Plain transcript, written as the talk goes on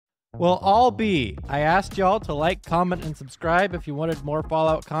Well, all B. I asked y'all to like, comment, and subscribe if you wanted more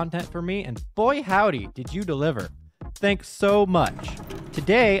Fallout content from me, and boy howdy, did you deliver. Thanks so much.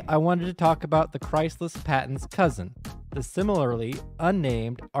 Today, I wanted to talk about the Chrysalis Patton's cousin, the similarly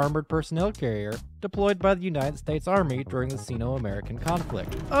unnamed armored personnel carrier deployed by the United States Army during the Sino-American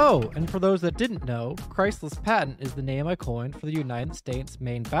conflict. Oh, and for those that didn't know, Chrysalis Patton is the name I coined for the United States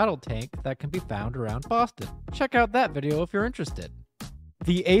main battle tank that can be found around Boston. Check out that video if you're interested.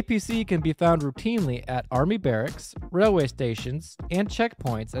 The APC can be found routinely at Army barracks, railway stations, and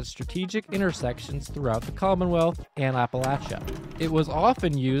checkpoints at strategic intersections throughout the Commonwealth and Appalachia. It was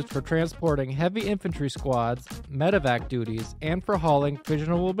often used for transporting heavy infantry squads, medevac duties, and for hauling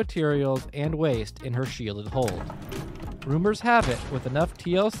fissionable materials and waste in her shielded hold. Rumors have it, with enough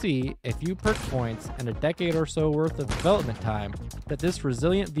TLC, a few perk points, and a decade or so worth of development time, that this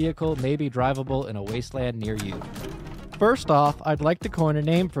resilient vehicle may be drivable in a wasteland near you. First off, I'd like to coin a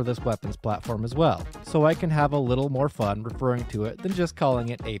name for this weapons platform as well, so I can have a little more fun referring to it than just calling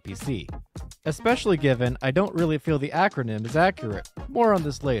it APC. Especially given I don't really feel the acronym is accurate. More on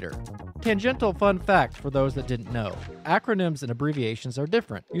this later. Tangential fun fact for those that didn't know. Acronyms and abbreviations are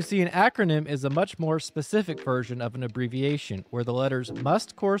different. You see, an acronym is a much more specific version of an abbreviation, where the letters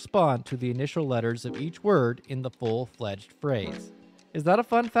must correspond to the initial letters of each word in the full-fledged phrase. Is that a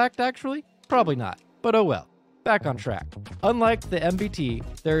fun fact, actually? Probably not, but oh well. Back on track. Unlike the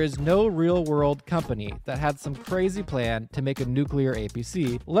MBT, there is no real-world company that had some crazy plan to make a nuclear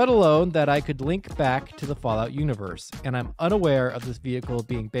APC, let alone that I could link back to the Fallout universe, and I'm unaware of this vehicle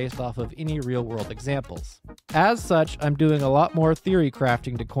being based off of any real-world examples. As such, I'm doing a lot more theory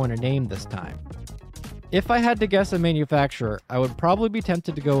crafting to coin a name this time. If I had to guess a manufacturer, I would probably be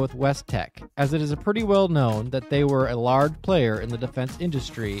tempted to go with West Tech, as it is pretty well known that they were a large player in the defense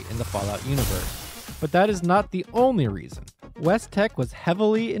industry in the Fallout universe. But that is not the only reason. West Tech was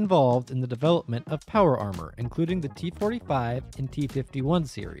heavily involved in the development of power armor, including the T-45 and T-51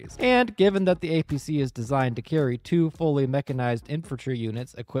 series. And given that the APC is designed to carry two fully mechanized infantry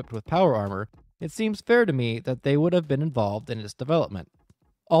units equipped with power armor, it seems fair to me that they would have been involved in its development.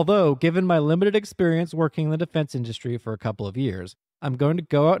 Although, given my limited experience working in the defense industry for a couple of years, I'm going to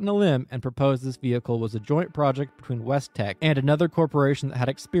go out on a limb and propose this vehicle was a joint project between West Tech and another corporation that had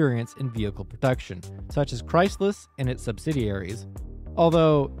experience in vehicle production, such as Chrysalis and its subsidiaries.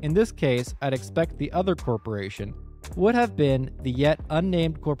 Although, in this case, I'd expect the other corporation would have been the yet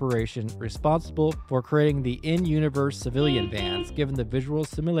unnamed corporation responsible for creating the in-universe civilian vans, given the visual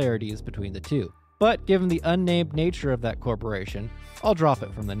similarities between the two. But given the unnamed nature of that corporation, I'll drop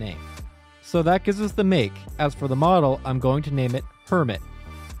it from the name. So that gives us the make. As for the model, I'm going to name it Hermit,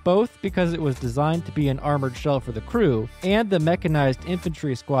 both because it was designed to be an armored shell for the crew and the mechanized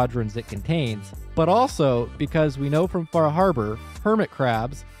infantry squadrons it contains, but also because we know from Far Harbor, hermit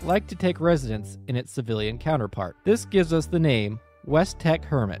crabs like to take residence in its civilian counterpart. This gives us the name West Tech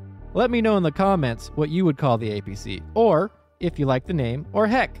Hermit. Let me know in the comments what you would call the APC, or if you like the name, or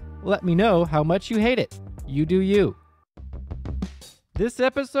heck, let me know how much you hate it. You do you. This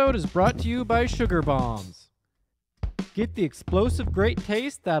episode is brought to you by Sugar Bombs. Get the explosive great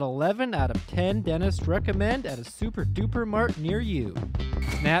taste that 11 out of 10 dentists recommend at a super duper mart near you.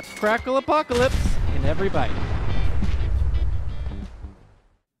 Snap, crackle, apocalypse in every bite.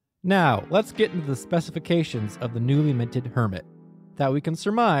 Now, let's get into the specifications of the newly minted Hermit, that we can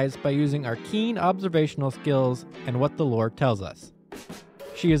surmise by using our keen observational skills and what the lore tells us.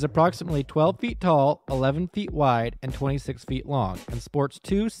 She is approximately 12 feet tall, 11 feet wide, and 26 feet long, and sports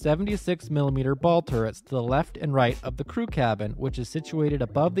two 76mm ball turrets to the left and right of the crew cabin, which is situated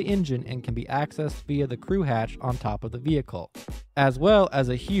above the engine and can be accessed via the crew hatch on top of the vehicle, as well as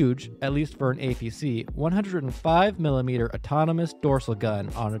a huge, at least for an APC, 105mm autonomous dorsal gun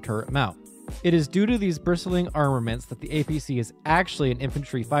on a turret mount. It is due to these bristling armaments that the APC is actually an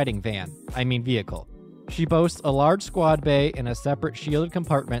infantry fighting vehicle. She boasts a large squad bay and a separate shielded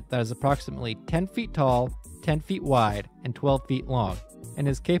compartment that is approximately 10 feet tall, 10 feet wide, and 12 feet long, and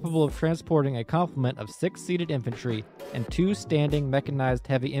is capable of transporting a complement of 6 seated infantry and 2 standing mechanized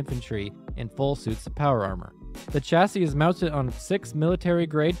heavy infantry in full suits of power armor. The chassis is mounted on 6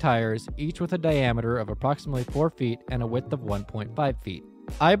 military-grade tires, each with a diameter of approximately 4 feet and a width of 1.5 feet.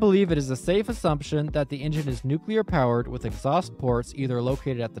 I believe it is a safe assumption that the engine is nuclear-powered with exhaust ports either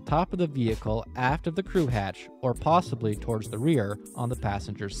located at the top of the vehicle aft of the crew hatch or possibly towards the rear on the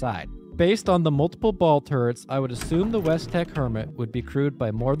passenger's side. Based on the multiple ball turrets, I would assume the West Tech Hermit would be crewed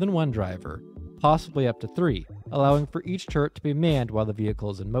by more than one driver, possibly up to 3, allowing for each turret to be manned while the vehicle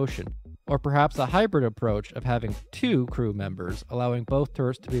is in motion. Or perhaps a hybrid approach of having 2 crew members, allowing both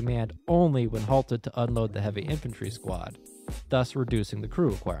turrets to be manned only when halted to unload the heavy infantry squad. thus reducing the crew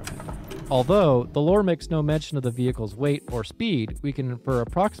requirement. Although the lore makes no mention of the vehicle's weight or speed, we can infer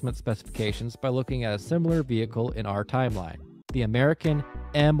approximate specifications by looking at a similar vehicle in our timeline, the American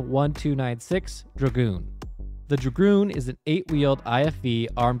M1296 Dragoon. The Dragoon is an 8-wheeled IFV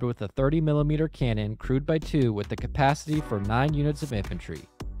armed with a 30mm cannon crewed by 2 with the capacity for 9 units of infantry.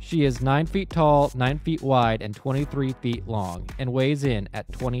 She is 9 feet tall, 9 feet wide, and 23 feet long, and weighs in at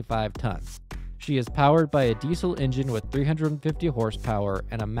 25 tons. She is powered by a diesel engine with 350 horsepower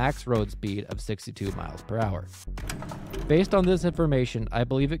and a max road speed of 62 miles per hour. Based on this information, I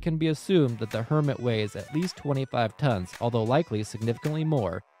believe it can be assumed that the Hermit weighs at least 25 tons, although likely significantly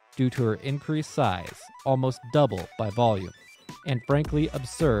more, due to her increased size, almost double by volume, and frankly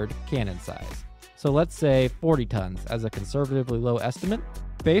absurd cannon size. So let's say 40 tons as a conservatively low estimate.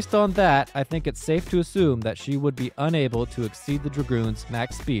 Based on that, I think it's safe to assume that she would be unable to exceed the Dragoon's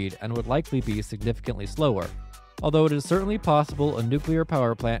max speed and would likely be significantly slower, although it is certainly possible a nuclear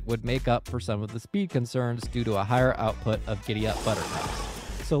power plant would make up for some of the speed concerns due to a higher output of giddy-up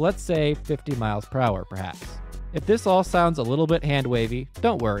buttercups. So let's say 50 miles per hour perhaps. If this all sounds a little bit hand-wavy,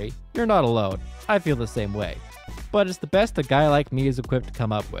 don't worry, you're not alone. I feel the same way. But it's the best a guy like me is equipped to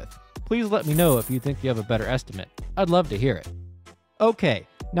come up with. Please let me know if you think you have a better estimate. I'd love to hear it. Okay,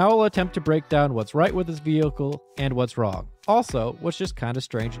 now I'll attempt to break down what's right with this vehicle and what's wrong. Also, what's just kind of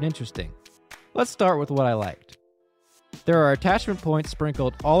strange and interesting. Let's start with what I liked. There are attachment points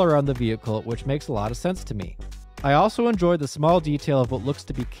sprinkled all around the vehicle, which makes a lot of sense to me. I also enjoyed the small detail of what looks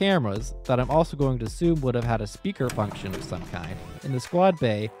to be cameras that I'm also going to assume would have had a speaker function of some kind in the squad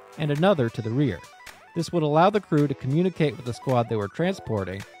bay and another to the rear. This would allow the crew to communicate with the squad they were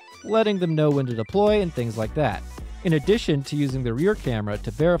transporting, letting them know when to deploy and things like that, in addition to using the rear camera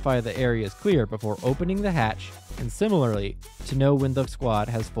to verify the area is clear before opening the hatch, and similarly, to know when the squad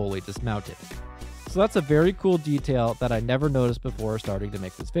has fully dismounted. So that's a very cool detail that I never noticed before starting to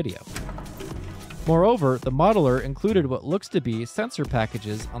make this video. Moreover, the modeler included what looks to be sensor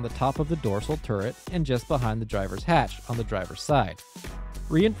packages on the top of the dorsal turret and just behind the driver's hatch on the driver's side,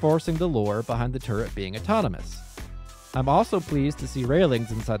 reinforcing the lore behind the turret being autonomous. I'm also pleased to see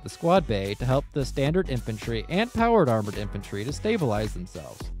railings inside the squad bay to help the standard infantry and powered armored infantry to stabilize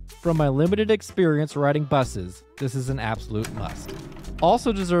themselves. From my limited experience riding buses, this is an absolute must.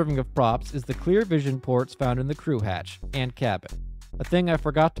 Also deserving of props is the clear vision ports found in the crew hatch and cabin. A thing I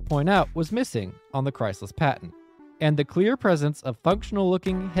forgot to point out was missing on the Chrysalis Patton, and the clear presence of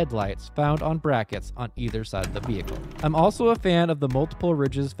functional-looking headlights found on brackets on either side of the vehicle. I'm also a fan of the multiple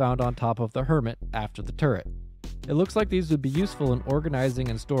ridges found on top of the Hermit after the turret. It looks like these would be useful in organizing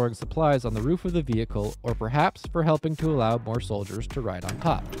and storing supplies on the roof of the vehicle, or perhaps for helping to allow more soldiers to ride on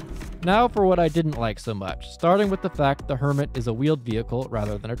top. Now for what I didn't like so much, starting with the fact the Hermit is a wheeled vehicle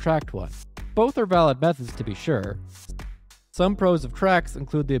rather than a tracked one. Both are valid methods to be sure. Some pros of tracks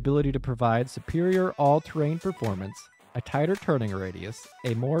include the ability to provide superior all-terrain performance, a tighter turning radius,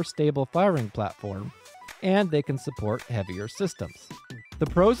 a more stable firing platform, and they can support heavier systems. The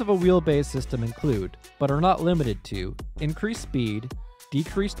pros of a wheelbase system include, but are not limited to, increased speed,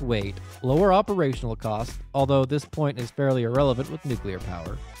 decreased weight, lower operational cost, although this point is fairly irrelevant with nuclear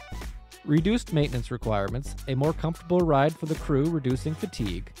power, reduced maintenance requirements, a more comfortable ride for the crew reducing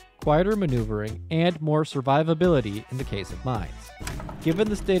fatigue, quieter maneuvering, and more survivability in the case of mines. Given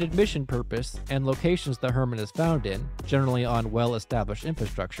the stated mission purpose and locations the Hermit is found in, generally on well-established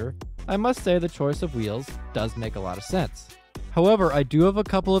infrastructure, I must say the choice of wheels does make a lot of sense. However, I do have a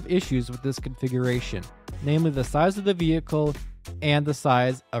couple of issues with this configuration, namely the size of the vehicle and the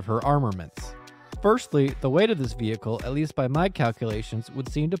size of her armaments. Firstly, the weight of this vehicle, at least by my calculations, would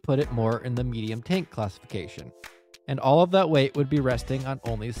seem to put it more in the medium tank classification, and all of that weight would be resting on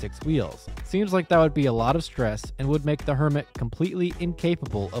only 6 wheels. Seems like that would be a lot of stress and would make the Hermit completely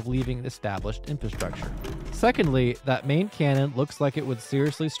incapable of leaving established infrastructure. Secondly, that main cannon looks like it would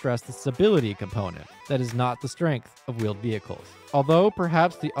seriously stress the stability component, that is not the strength of wheeled vehicles. Although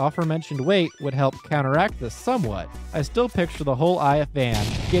perhaps the aforementioned weight would help counteract this somewhat, I still picture the whole IF van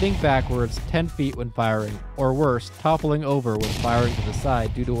getting backwards 10 feet when firing, or worse, toppling over when firing to the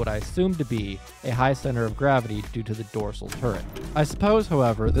side due to what I assume to be a high center of gravity due to the dorsal turret. I suppose,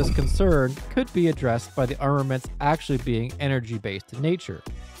 however, this concern could be addressed by the armaments actually being energy-based in nature,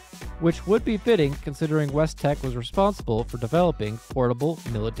 which would be fitting considering West Tech was responsible for developing portable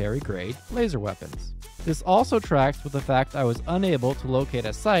military-grade laser weapons. This also tracks with the fact I was unable to locate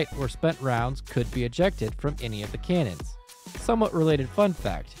a site where spent rounds could be ejected from any of the cannons. Somewhat related fun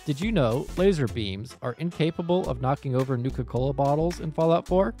fact, did you know laser beams are incapable of knocking over Nuka-Cola bottles in Fallout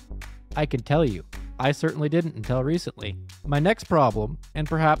 4? I can tell you, I certainly didn't until recently. My next problem, and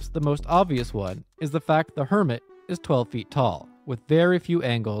perhaps the most obvious one, is the fact the Hermit is 12 feet tall, with very few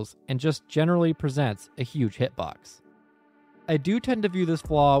angles, and just generally presents a huge hitbox. I do tend to view this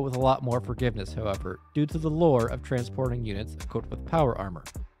flaw with a lot more forgiveness, however, due to the lure of transporting units equipped with power armor.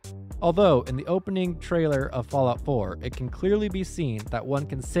 Although, in the opening trailer of Fallout 4, it can clearly be seen that one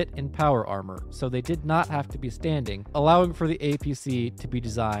can sit in power armor, so they did not have to be standing, allowing for the APC to be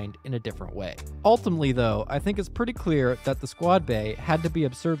designed in a different way. Ultimately though, I think it's pretty clear that the squad bay had to be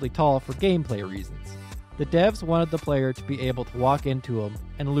absurdly tall for gameplay reasons. The devs wanted the player to be able to walk into them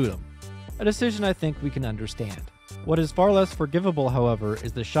and loot them, a decision I think we can understand. What is far less forgivable, however,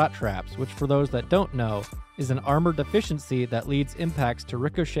 is the shot traps, which for those that don't know, is an armor deficiency that leads impacts to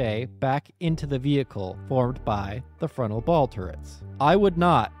ricochet back into the vehicle formed by the frontal ball turrets. I would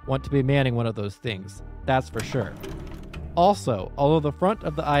not want to be manning one of those things, that's for sure. Also, although the front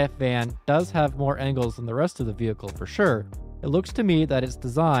of the IF van does have more angles than the rest of the vehicle for sure, it looks to me that its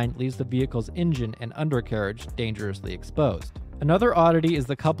design leaves the vehicle's engine and undercarriage dangerously exposed. Another oddity is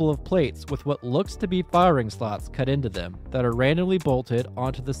the couple of plates with what looks to be firing slots cut into them that are randomly bolted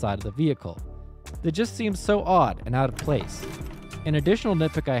onto the side of the vehicle. They just seem so odd and out of place. An additional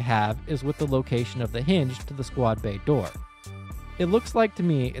nitpick I have is with the location of the hinge to the squad bay door. It looks like to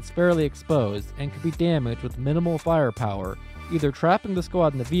me it's fairly exposed and could be damaged with minimal firepower, either trapping the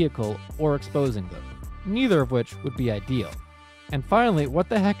squad in the vehicle or exposing them, neither of which would be ideal. And finally, what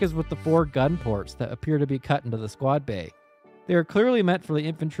the heck is with the 4 gun ports that appear to be cut into the squad bay? They are clearly meant for the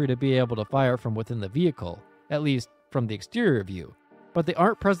infantry to be able to fire from within the vehicle, at least from the exterior view, but they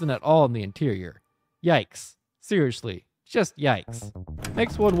aren't present at all in the interior. Yikes. Seriously, just yikes.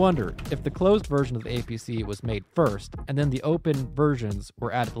 Makes one wonder if the closed version of the APC was made first, and then the open versions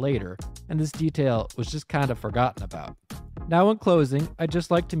were added later, and this detail was just kind of forgotten about. Now in closing, I'd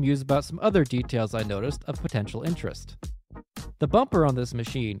just like to muse about some other details I noticed of potential interest. The bumper on this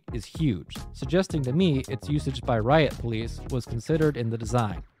machine is huge, suggesting to me its usage by riot police was considered in the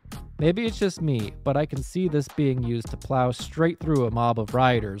design. Maybe it's just me, but I can see this being used to plow straight through a mob of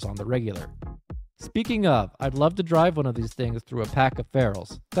rioters on the regular. Speaking of, I'd love to drive one of these things through a pack of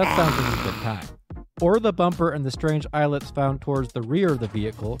ferals. That sounds like a good time. Or the bumper and the strange eyelets found towards the rear of the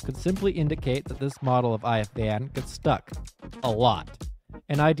vehicle could simply indicate that this model of IF van gets stuck. A lot.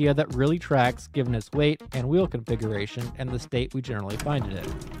 An idea that really tracks given its weight and wheel configuration and the state we generally find it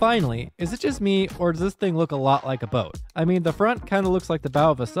in. Finally, is it just me, or does this thing look a lot like a boat? I mean, the front kind of looks like the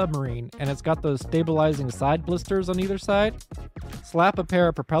bow of a submarine, and it's got those stabilizing side blisters on either side. Slap a pair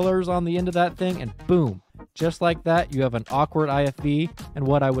of propellers on the end of that thing and boom, just like that you have an awkward IFV and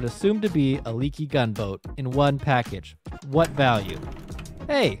what I would assume to be a leaky gunboat in one package. What value?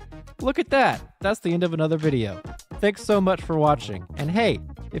 Hey, look at that! That's the end of another video. Thanks so much for watching, and hey,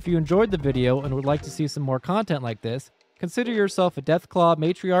 if you enjoyed the video and would like to see some more content like this, consider yourself a Deathclaw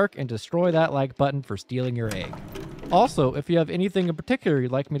matriarch and destroy that like button for stealing your egg. Also, if you have anything in particular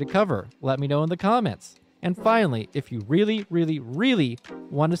you'd like me to cover, let me know in the comments. And finally, if you really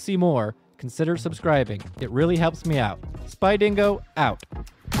want to see more, consider subscribing. It really helps me out. Spy Dingo, out.